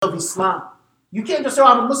Islam. You can't just say, oh,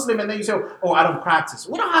 I'm a Muslim, and then you say, oh, I don't practice.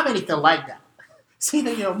 We don't have anything like that. See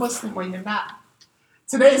that you're a Muslim or you're not.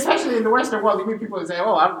 Today, especially in the Western world, you meet people who say,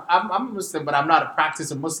 oh, I'm a Muslim, but I'm not a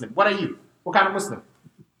practicing Muslim. What are you? What kind of Muslim?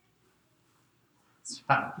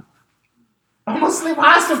 A Muslim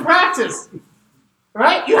has to practice.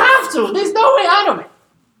 Right? You have to. There's no way out of it.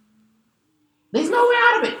 There's no way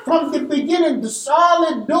out of it. From the beginning, the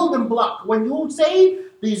solid building block. When you say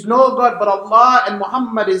there's no God but Allah and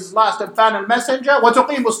Muhammad is last and final messenger,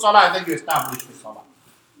 وَتُقِيمُ الصَّلَاةِ, then you establish the salah.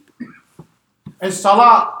 And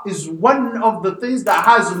salah is one of the things that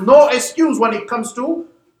has no excuse when it comes to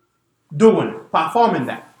performing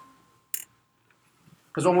that.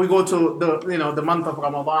 Because when we go to the month of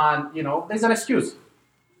Ramadan, there's an excuse.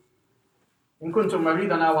 إن كنتم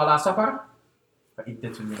مريضا أو على سفر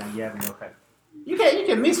فعدة من أيام أخرى. You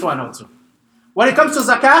can miss one or two. When it comes to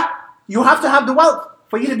zakah, you have to have the wealth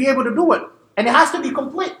for you to be able to do it. And it has to be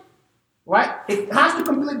complete. Right? It has to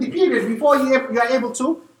complete the period before you are able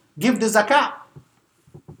to give the zakah.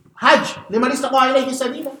 Hajj. لمن استطاع إليه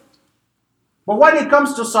سبيلا. But when it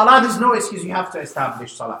comes to salah, there's no excuse. You have to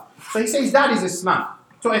establish salah. So he says that is Islam.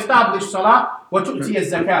 To establish salah, وَتُؤْتِيَ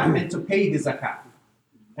الزَّكَاةِ, and to pay the zakah.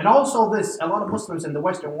 And also this, a lot of Muslims in the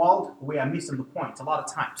Western world, we are missing the point. A lot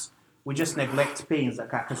of times, we just neglect paying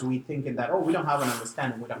zakah because we're thinking that, we don't have an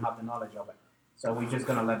understanding, we don't have the knowledge of it. So we're just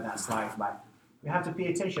going to let that slide by. We have to pay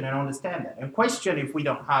attention and understand that. And question if we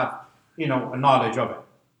don't have, a knowledge of it.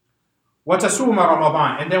 وَتَصُومَ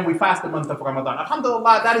Ramadan, and then we fast the month of Ramadan.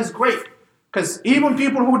 Alhamdulillah, that is great. Because even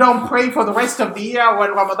people who don't pray for the rest of the year,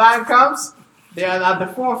 when Ramadan comes, they are at the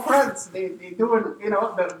forefront. They doing,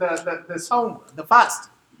 the sawm, the fast.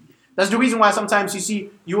 That's the reason why sometimes you see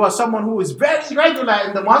you are someone who is very regular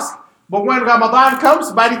in the mosque, but when Ramadan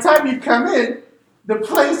comes, by the time you come in, the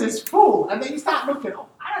place is full. And then you start looking,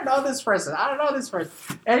 I don't know this person.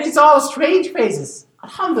 And it's all strange faces.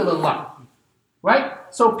 Alhamdulillah. Right?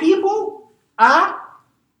 So people are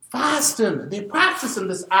fasting. They're practicing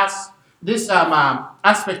this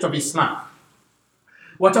aspect of Islam.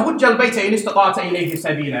 وَتَهُجَّ الْبَيْتَ إِنِ اسْتَطَعْتَ إِلَيْهِ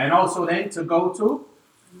سَبِيلًا, and also then to go to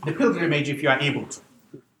the pilgrimage if you are able to.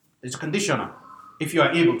 It's conditional. If you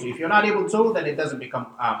are able to. If you're not able to, then it doesn't become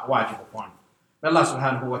wajib upon you. May Allah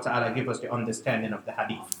subhanahu wa ta'ala give us the understanding of the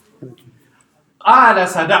hadith. قَالَ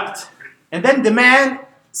صَدَقْتَ, and then the man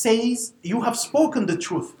says, you have spoken the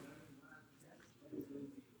truth.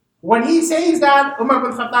 When he says that, Umar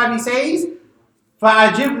bin Khattab, he says,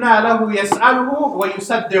 فَأَجِبْنَا لَهُ يَسْأَلُهُ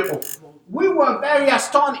وَيُصَدِّقُ. We were very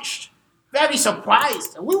astonished, very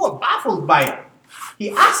surprised, and we were baffled by it.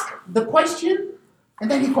 He asked the question, and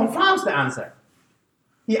then he confirms the answer.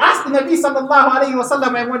 He asked the Nabi sallallahu alayhi wa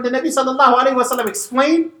sallam, and when the Nabi sallallahu alayhi wa sallam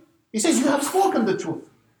explained, he says, you have spoken the truth.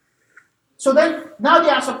 So then, now they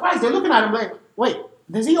are surprised. They're looking at him like, wait,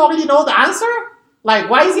 does he already know the answer? Like,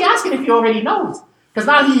 why is he asking if he already knows? Because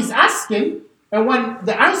now he's asking, and when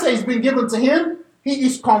the answer is being given to him, he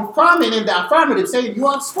is confirming in the affirmative, saying, you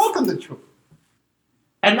have spoken the truth.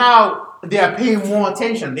 And now they are paying more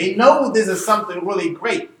attention. They know this is something really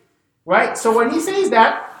great. Right? So when he says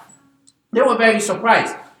that, they were very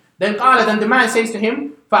surprised. Then the man says to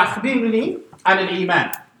him, فَأَخْبِرْنِي عَنِ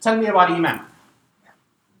الْإِيمَانِ, tell me about Iman.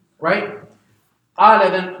 Right?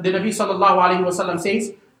 Then the Nabi sallallahu alayhi wa sallam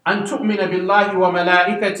says, أن تؤمن بالله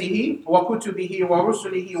وملائكته وكتبه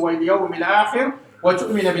ورسله واليوم الآخر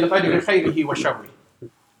وتؤمن بالقدر خيره وشره.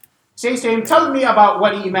 Says to him, tell me about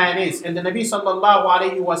what Iman is. And the Nabi sallallahu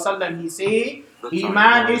alayhi wa sallam, he says,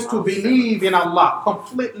 Iman is to believe in Allah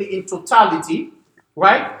completely in totality,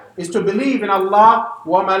 right? Is to believe in Allah,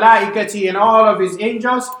 wa malaikati, and all of His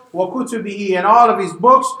angels, wa kutubihi, and all of His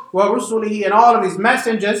books, wa rusulihi, and all of His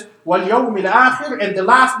messengers, wal yawmil akhir, and the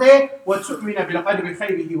last day, wa tu'mina bil qadri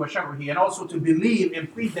khayrihi wa sharrihi, and also to believe in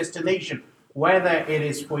predestination, whether it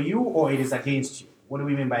is for you or it is against you. What do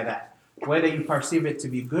we mean by that? Whether you perceive it to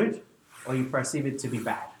be good or you perceive it to be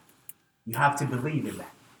bad. You have to believe in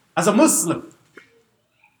that. As a Muslim.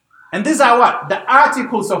 And these are what? The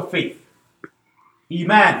articles of faith.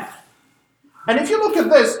 Iman. And if you look at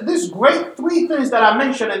these great three things that are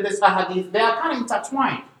mentioned in this hadith, they are kind of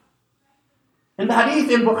intertwined. In the hadith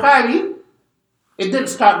in Bukhari, it didn't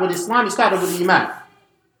start with Islam, it started with Iman.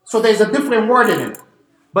 So there's a different word in it.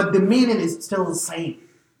 But the meaning is still the same.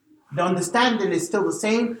 The understanding is still the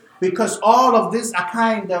same because all of these are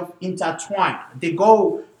kind of intertwined. They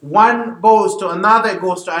go, one goes to another, it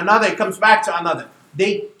goes to another, it comes back to another.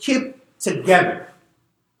 They keep together.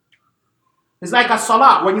 It's like a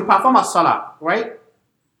salah, when you perform a salah, right?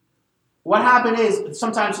 What happened is,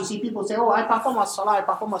 sometimes you see people say, I perform a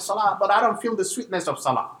salah, but I don't feel the sweetness of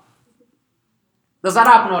salah. Does that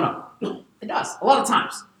happen or no? It does, a lot of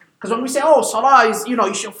times. Because when we say, oh, salah is, you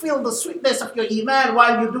should feel the sweetness of your iman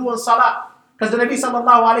while you're doing salah. Because the Nabi sallallahu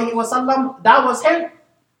alayhi wa sallam, that was him.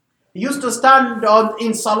 He used to stand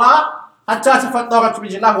in salah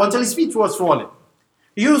until his feet was swollen.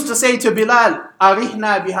 He used to say to Bilal,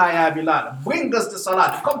 Arihna biha ya Bilal, bring us the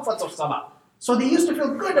salah, the comfort of salah. So they used to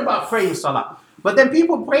feel good about praying salah. But then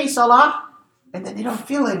people pray salah and then they don't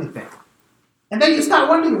feel anything. And then you start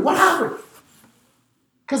wondering, what happened?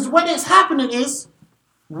 Because what is happening is,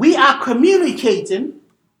 we are communicating,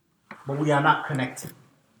 but we are not connecting.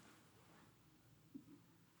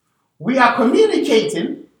 We are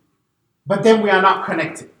communicating, but then we are not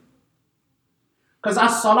connected. Because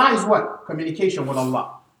as-salah is what? Communication with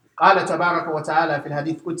Allah. قال تبارك وتعالى في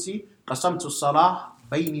الحديث القدسي قسمت الصلاة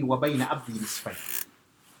بيني وبين عبدي نصفين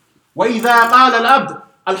وإذا قال العبد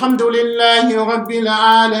الحمد لله رب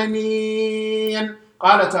العالمين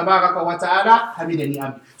قال تبارك وتعالى حمدني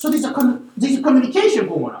عبدي. So there's a communication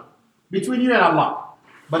going on between you and Allah.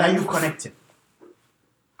 But are you connected?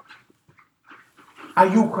 Are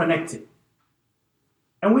you connected?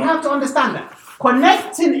 And we have to understand that.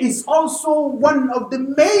 Connecting is also one of the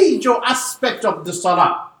major aspects of the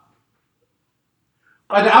salah.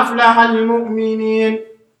 قَدْ أَفْلَحَ الْمُؤْمِنِينَ.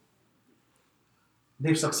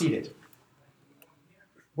 They've succeeded.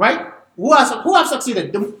 Right? Who have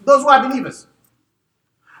succeeded? Those who are believers.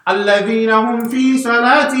 الَّذِينَ هُمْ فِي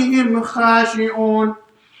صَلَاتِهِمْ خَاشِعُونَ.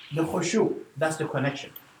 The khushu, that's the connection.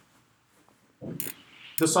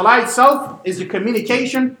 The salah itself is the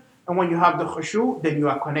communication, and when you have the khushu, then you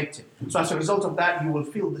are connected. So as a result of that, you will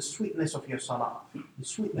feel the sweetness of your salah, the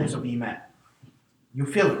sweetness of iman. You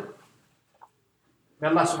feel it. May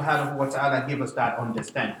Allah subhanahu wa ta'ala give us that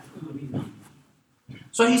understanding.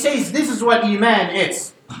 So he says, this is what iman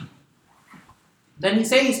is. Then he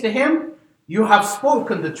says to him, you have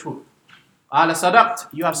spoken the truth. Ala sadaqt,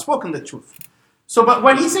 you have spoken the truth. So, but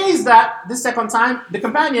when he says that, this second time, the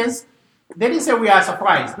companions, they didn't say we are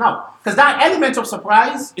surprised. No, because that element of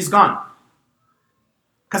surprise is gone.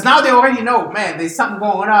 Because now they already know, man, there's something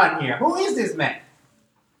going on here. Who is this man?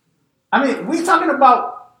 I mean, we're talking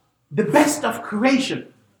about the best of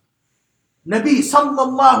creation. Nabi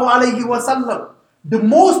sallallahu alayhi wa sallam, the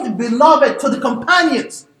most beloved to the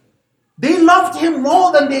companions. They loved him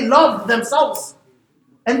more than they loved themselves.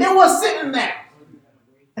 And they were sitting there.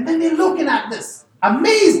 And then they're looking at this,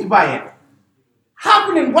 amazed by it,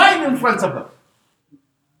 happening right in front of them.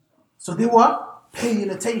 So they were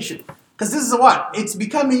paying attention. Because this is what? It's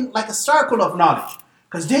becoming like a circle of knowledge.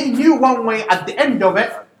 Because they knew one way at the end of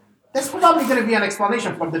it, there's probably going to be an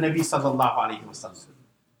explanation from the Nabi sallallahu alayhi wa sallam.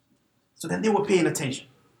 So then they were paying attention.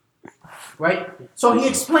 Right? So he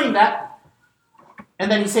explained that. And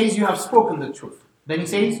then he says, you have spoken the truth. Then he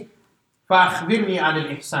says, فَأَخْبِرْنِي عَنِ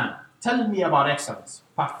الْإِحْسَانِ. Tell me about excellence.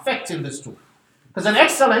 Perfecting this truth. Because in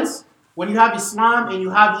excellence, when you have Islam and you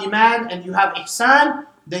have Iman and you have Ihsan,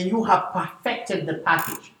 then you have perfected the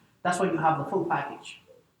package. That's when you have the full package.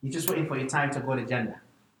 You're just waiting for your time to go to Jannah.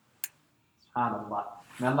 SubhanAllah.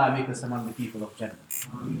 May Allah make us among the people of Jannah.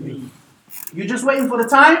 You're just waiting for the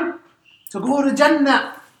time to go to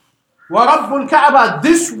Jannah. وَرَبُّ الْكَعْبَةِ.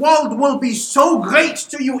 This world will be so great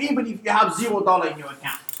to you even if you have $0 in your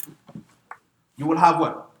account. You will have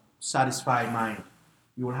what? Satisfied mind.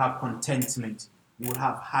 You will have contentment. You will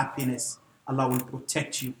have happiness. Allah will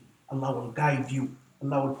protect you. Allah will guide you.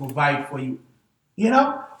 Allah will provide for you. You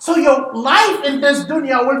know? So your life in this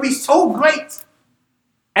dunya will be so great.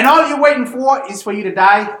 And all you're waiting for is for you to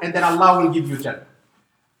die, and then Allah will give you Jannah.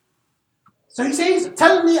 So he says,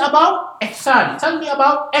 tell me about ihsan. Tell me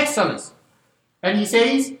about excellence. And he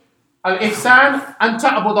says, al-ihsan an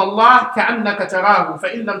ta'bud Allah ka'annaka tarahu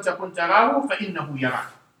fa'in lam takun tarahu fa'innahu yarak.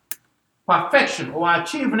 Perfection or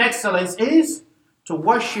achieving excellence is to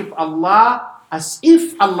worship Allah as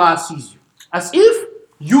if Allah sees you. As if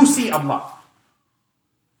you see Allah.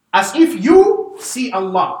 As if you see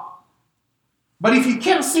Allah. But if you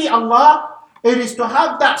can't see Allah, it is to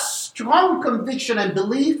have that strong conviction and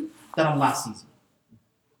belief that Allah sees you.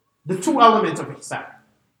 The two elements of ihsan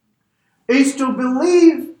is to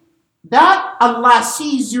believe that Allah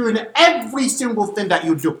sees you in every single thing that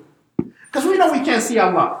you do. Because we know we can't see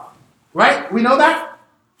Allah. Right? We know that?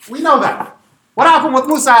 We know that. What happened with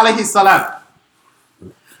Musa alayhi salam?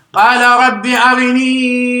 قَالَ رَبِّ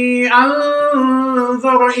أَرِنِي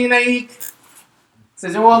أَنظُرْ إِلَيْكَ.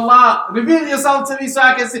 Says, oh Allah, reveal yourself to me so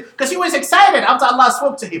I can see. Because he was excited after Allah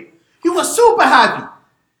spoke to him. He was super happy.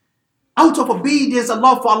 Out of obedience and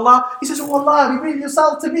love for Allah, he says, oh Allah, reveal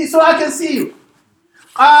yourself to me so I can see you.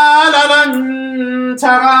 قَالَ لَن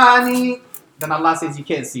تَرَانِي. Then Allah says, you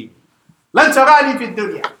can't see me. لَن تَرَانِي فِي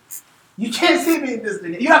الدُّنْيَا. You can't see me in this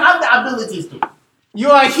dunya. You don't have the abilities to. You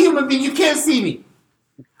are a human being, you can't see me.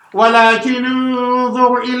 ولكن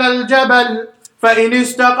انظر إلى الجبل فإن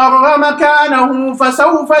استقر مكانه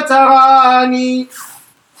فسوف تراني.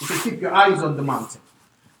 You can keep your eyes on the mountain.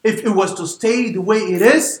 If it was to stay the way it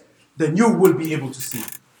is, then you will be able to see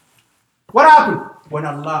it. What happened? When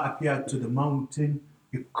Allah appeared to the mountain,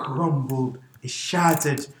 it crumbled, it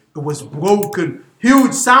shattered, it was broken.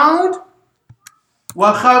 Huge sound.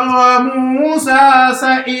 وَخَرَّ مُوسَى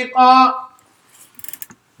سَائِقًا.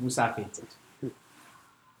 Musa fainted.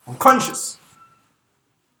 Unconscious.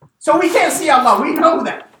 So we can't see Allah. We know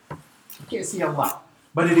that. We can't see Allah.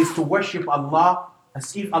 But it is to worship Allah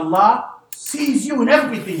as if Allah sees you in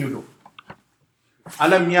everything you do.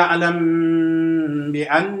 أَلَمْ يَعْلَمْ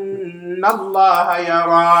بِأَنَّ اللَّهَ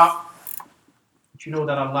يَرَى. Don't you know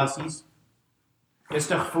that Allah sees?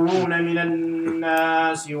 يَسْتَخْفُونَ مِنَ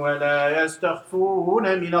النَّاسِ وَلَا يَسْتَخْفُونَ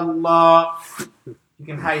مِنَ اللَّهِ. You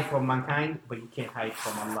can hide from mankind, but you can't hide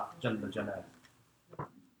from Allah. Jalla Jalal.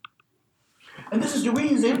 And this is the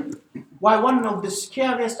reason why one of the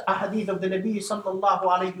scariest ahadith of the Nabi sallallahu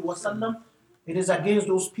alayhi wasallam, it is against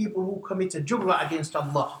those people who commit a jurra against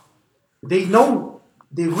Allah. They know,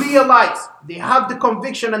 they realize, they have the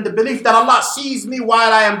conviction and the belief that Allah sees me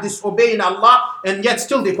while I am disobeying Allah, and yet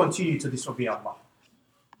still they continue to disobey Allah.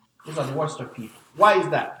 Those are the worst of people. Why is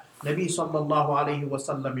that? Nabi sallallahu alayhi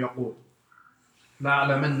wasallam yaqul,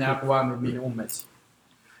 لَعْلَمَنَّ أَقْوَامٍ مِّنْ أُمَّتِي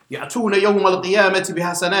يأتون يوم القيامة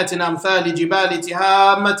بحسنات أمثال جبال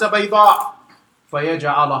تهامة بيضاء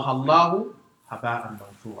فيجعلها الله هباء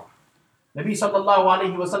منثورا. Nabi sallallahu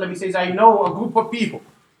alayhi wa sallam, he says, I know a group of people,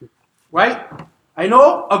 right? I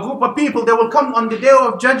know a group of people, they will come on the day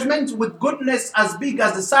of judgment with goodness as big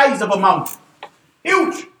as the size of a mountain.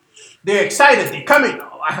 Huge. They're excited, they're coming.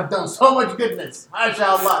 Oh, I have done so much goodness.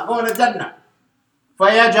 MashaAllah, going to Jannah.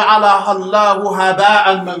 فَيَجْعَلَهَا اللَّهُ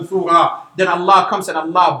هَبَاءً مَنْثُورًا. Then Allah comes and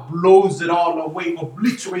Allah blows it all away,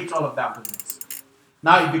 obliterates all of that goodness.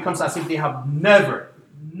 Now it becomes as if they have never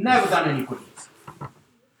done any goodness.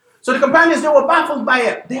 So the companions, they were baffled by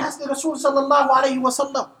it. They asked the Rasul sallallahu alayhi wa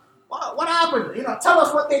sallam, what happened? Tell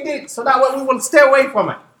us what they did so that way we will stay away from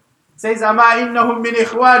it. It says, أَمَا إِنَّهُمْ مِنْ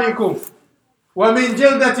إِخْوَانِكُمْ وَمِنْ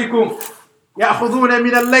جِلْدَتِكُمْ يَأْخُذُونَ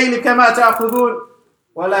مِنَ اللَّيْلِ كَمَا تَأْخُذُونَ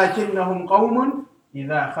وَلَكِنَّهُمْ قَوْمٌ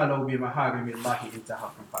إِذَا خَلَوْا بِمَحَارِمِ اللَّهِ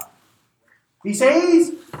انْتَهَكُوهَا. He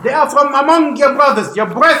says, they are from among your brothers, your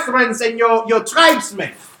brethren, and your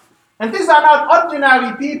tribesmen. And these are not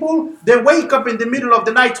ordinary people. They wake up in the middle of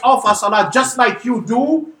the night, offer salah just like you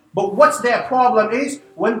do. But what's their problem is,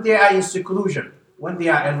 when they are in seclusion, when they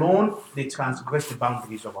are alone, they transgress the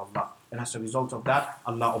boundaries of Allah. And as a result of that,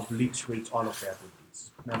 Allah obliterates all of their good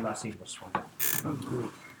deeds. May Allah save us from that.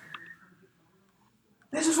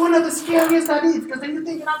 This is one of the scariest hadith, because then you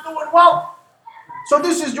think you're not doing well. So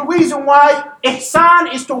this is the reason why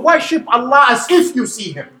ihsan is to worship Allah as if you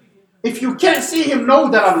see Him. If you can't see Him, know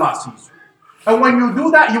that Allah sees you. And when you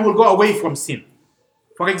do that, you will go away from sin.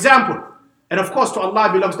 For example, and of course to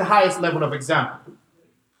Allah belongs the highest level of example.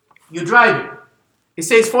 You're driving. It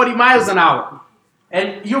says 40 miles an hour.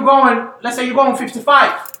 And you're going, let's say you're going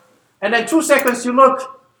 55. And then 2 seconds you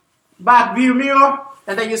look back view mirror,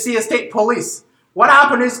 and then you see a state police. What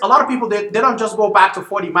happened is, a lot of people, they don't just go back to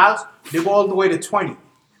 40 miles, they go all the way to 20.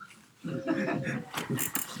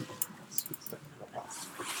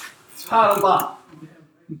 SubhanAllah.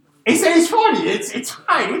 He said it's 40, it's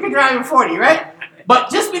fine, you can drive at 40, right? But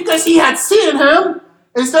just because he had seen him,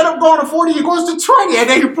 instead of going to 40, he goes to 20, and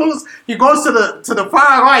then he goes to the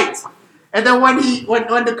far right. And then when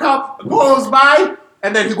the cop goes by,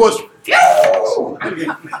 and then he goes, phew! And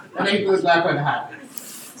then he goes back on the highway.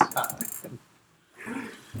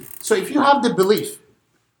 So if you have the belief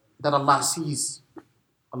that Allah sees,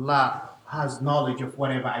 Allah has knowledge of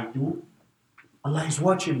whatever I do, Allah is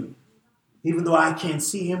watching me. Even though I can't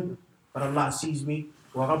see Him, but Allah sees me,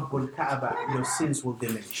 وَرَبُّ الْكَعْبَةِ, your sins will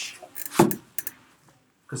diminish.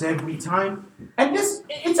 Because every time, and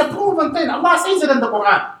it's a proven thing, Allah says it in the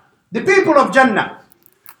Quran. The people of Jannah,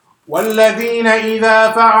 وَالَّذِينَ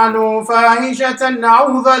إِذَا فَعَلُوا فَاحِشَةً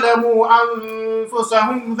أَوْ ظَلَمُوا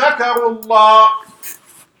أَنفُسَهُمْ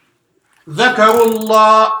ذكروا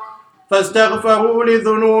الله فاستغفروا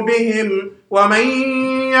لذنوبهم ومن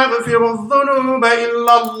يغفر الذنوب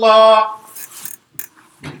إلا الله.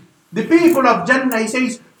 The people of Jannah, he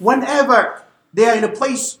says, whenever they are in a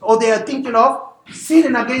place or they are thinking of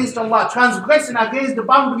sinning against Allah, transgressing against the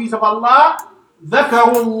boundaries of Allah,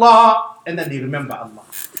 ذكروا الله, and then they remember Allah.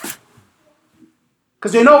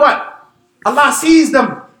 Because you know what? Allah sees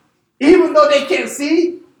them. Even though they can't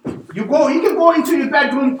see, you can go into your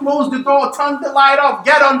bedroom, close the door, turn the light off,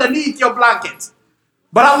 get underneath your blanket.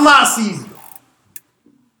 But Allah sees you.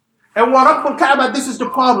 And wa Rabbul Kaaba, this is the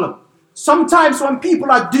problem. Sometimes when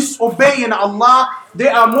people are disobeying Allah, they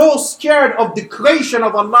are more scared of the creation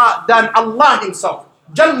of Allah than Allah himself.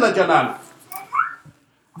 Jalla Jalal.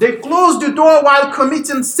 They close the door while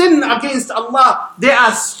committing sin against Allah. They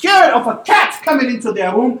are scared of a cat coming into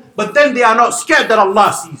their room, but then they are not scared that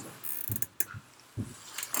Allah sees them.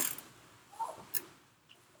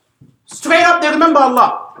 Straight up they remember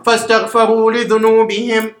Allah. فَاسْتَغْفَرُوا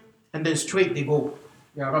لِذُنُوبِهِمْ. And then straight they go,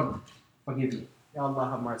 Ya Rabb, forgive me. Ya Allah,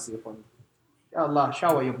 have mercy upon me. Ya Allah,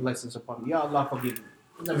 shower your blessings upon me. Ya Allah, forgive me.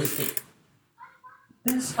 It's a mistake.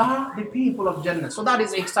 These are the people of Jannah. So that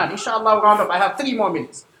is ihsan. Inshallah, round up. I have 3 more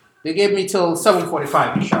minutes. They gave me till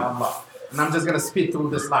 7:45, inshallah. And I'm just going to speed through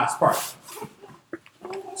this last part.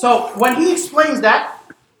 So when he explains that,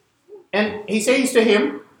 and he says to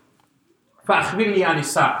him, فَأَخْبِرْنِي عَنِ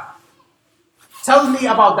السَّاعَةِ. Tell me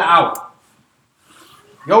about the hour.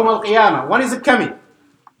 Yawm al-Qiyamah. When is it coming?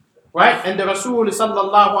 Right? And the Rasul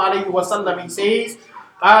sallallahu alayhi wa sallam, he says,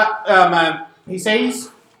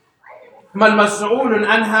 مَا الْمَسْعُولٌ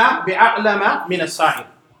أَنْهَا بِأَعْلَمَ مِنَ السَّائِلِ.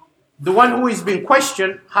 The one who is being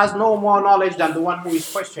questioned has no more knowledge than the one who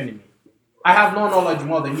is questioning me. I have no knowledge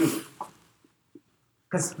more than you.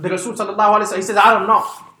 Because the Rasul sallallahu alayhi wa sallam, he says, I don't know.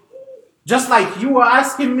 Just like you are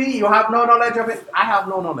asking me, you have no knowledge of it, I have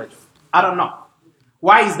no knowledge of it. I don't know.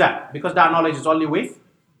 Why is that? Because that knowledge is only with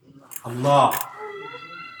Allah.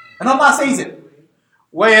 And Allah says it.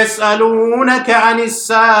 وَيَسْأَلُونَكَ عَنِ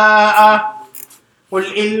السَّاعَةِ قُلْ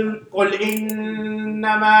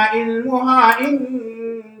إِنَّمَا عِلْمُهَا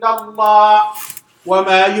عِنْدَ اللَّهِ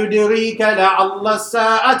وَمَا يُدْرِيكَ لَعَلَّ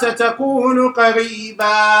السَّاعَةَ تَكُونُ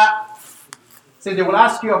قَرِيبًا. So they will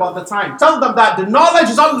ask you about the time. Tell them that the knowledge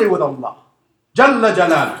is only with Allah. Jalla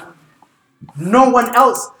Jalal. No one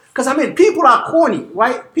else. Because people are corny,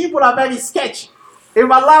 right? People are very sketchy. If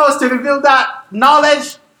Allah was to reveal that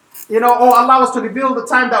knowledge, or Allah was to reveal the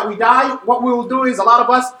time that we die, what we will do is a lot of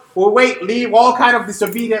us will wait, leave all kind of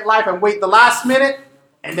disobedient life and wait the last minute,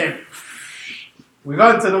 and then we go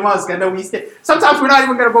into the mosque and then we stay. Sometimes we're not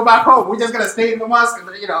even going to go back home. We're just going to stay in the mosque and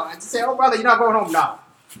just say, oh brother, you're not going home now.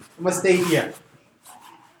 You must stay here.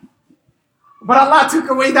 But Allah took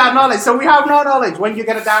away that knowledge. So we have no knowledge. When you're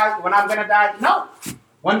going to die, when I'm going to die, no.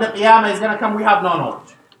 When the Qiyamah is going to come, we have no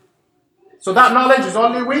knowledge. So that knowledge is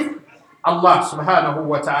only with Allah subhanahu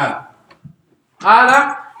wa ta'ala.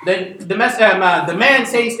 Then the man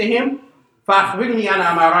says to him, فَأَخْبِرْنِي عَنْ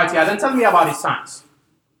أَمَارَاتِهَا. Then tell me about his signs.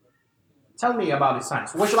 Tell me about his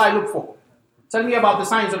signs. What shall I look for? Tell me about the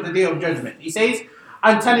signs of the Day of Judgment. He says,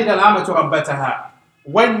 أَنْ تَلِدَ الْأَمَةُ رَبَّتَهَا.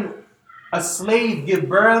 When a slave gives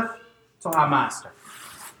birth to her master.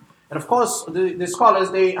 And of course, the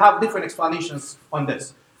scholars, they have different explanations on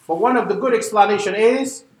this. But one of the good explanation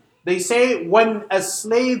is, they say when a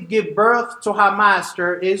slave gives birth to her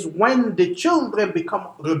master is when the children become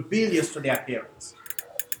rebellious to their parents.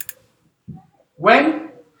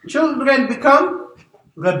 When children become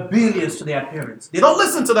rebellious to their parents. They don't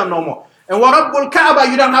listen to them no more. And wa Rabbul Kaaba,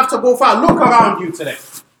 you don't have to go far. Look around you today.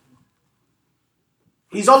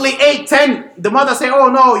 He's only 8, 10. The mother say, oh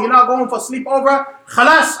no, you're not going for sleepover.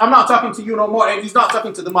 Khalas, I'm not talking to you no more. And he's not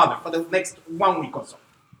talking to the mother for the next 1 week or so.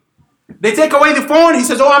 They take away the phone. He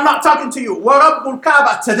says, oh, I'm not talking to you. Wa Rabbul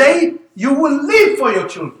Kaaba, today you will live for your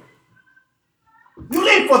children. You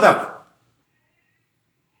live for them.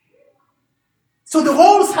 So the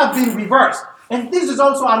roles have been reversed. And this is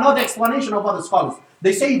also another explanation of other scholars.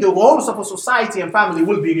 They say the roles of a society and family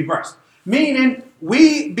will be reversed. Meaning,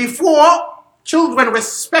 before children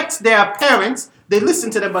respect their parents, they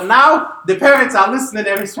listen to them. But now, the parents are listening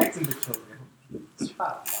and respecting the children.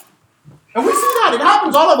 And we see that. It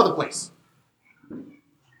happens all over the place.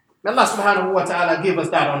 May Allah subhanahu wa ta'ala give us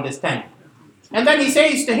that understanding. And then he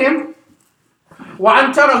says to him,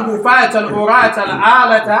 وَأَنْ تَرَهُ فَاتَ الْعُرَاةَ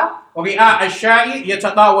الْعَالَةَ وَرِئَاءَ الشَّاءِ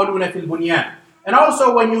يَتَطَاوَلُونَ فِي الْبُنْيَانِ. And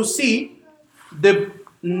also when you see the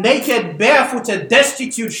naked, barefooted,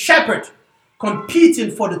 destitute shepherd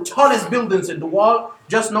competing for the tallest buildings in the world,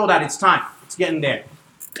 just know that it's time. It's getting there.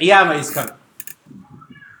 Qiyamah is coming.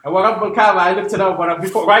 And wa Rabbul Kaaba, I looked it up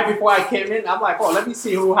right before I came in. I'm like, oh, let me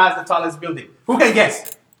see who has the tallest building. Who can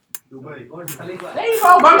guess? Dubai. There you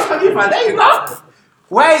go, Burj Khalifa. There you go.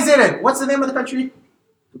 Where is it in? What's the name of the country?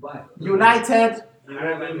 Dubai. United.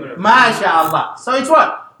 MashaAllah. So it's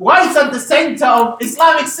what? Right at the center of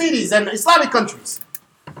Islamic cities and Islamic countries.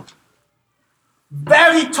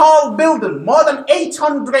 Very tall building, more than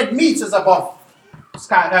 800 meters above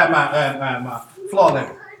floor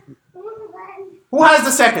level. Who has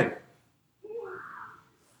the second?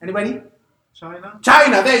 Anybody? China.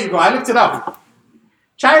 China, there you go. I looked it up.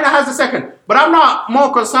 China has the second. But I'm not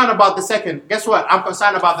more concerned about the second. Guess what? I'm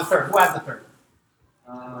concerned about the third. Who has the third?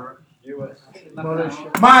 US.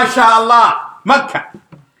 MashaAllah. Mecca.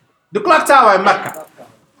 The clock tower in Mecca.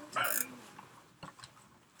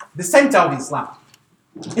 The center of Islam.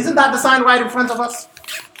 Isn't that the sign right in front of us?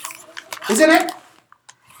 Isn't it?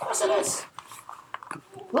 Of course it is.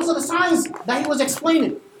 Those are the signs that he was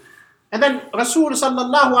explaining. And then Rasul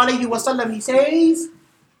sallallahu alayhi wasallam, he says,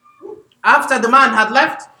 after the man had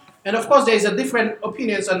left, and of course there's a different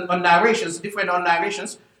opinions on narrations, different on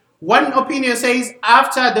narrations. One opinion says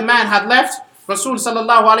after the man had left, Rasul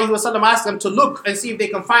sallallahu alayhi wasallam asked them to look and see if they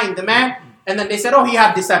can find the man. And then they said, oh, he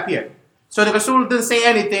had disappeared. So the Rasul didn't say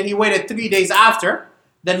anything. He waited 3 days after.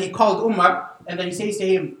 Then he called Umar, and then he says to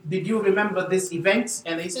him, did you remember this event?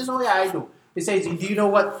 And he says, oh yeah, I do. He says, do you know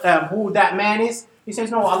what who that man is? He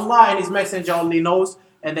says, no, Allah and His Messenger only knows.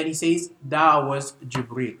 And then he says, that was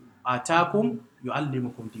Jibreel. Atakum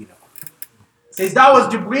yu'allimukum dinakum. He says, that was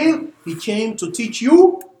Jibreel. He came to teach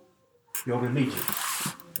you your religion.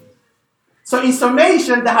 So in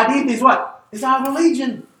summation, the hadith is what? It's our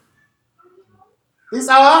religion. It's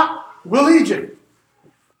our religion.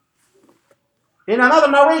 In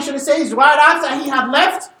another narration, it says, right after he had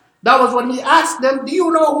left, that was when he asked them, do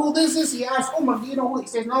you know who this is? He asked Umar, do you know who? He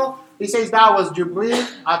says, no. He says, that was Jibreel.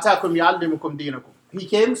 Atakum yu'allimukum dinakum. He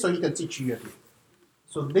came so he can teach you your deen.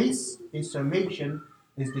 So this, in summation,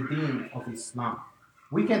 is the deen of Islam.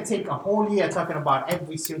 We can take a whole year talking about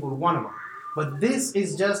every single one of them. But this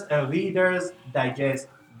is just a Reader's Digest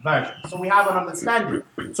version. So we have an understanding.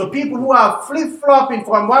 So people who are flip-flopping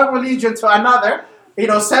from one religion to another,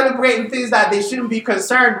 celebrating things that they shouldn't be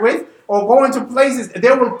concerned with, or going to places,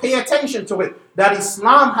 they will pay attention to it. That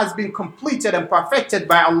Islam has been completed and perfected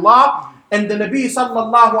by Allah. And the Nabi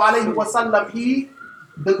sallallahu alayhi wa sallam, he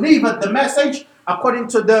delivered the message according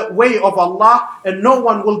to the way of Allah. And no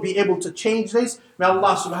one will be able to change this. May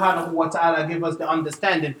Allah subhanahu wa ta'ala give us the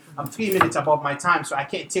understanding. I'm 3 minutes above my time, so I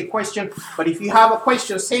can't take questions. But if you have a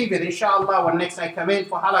question, save it. Inshallah, when next I come in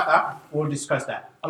for halaqah, we'll discuss that.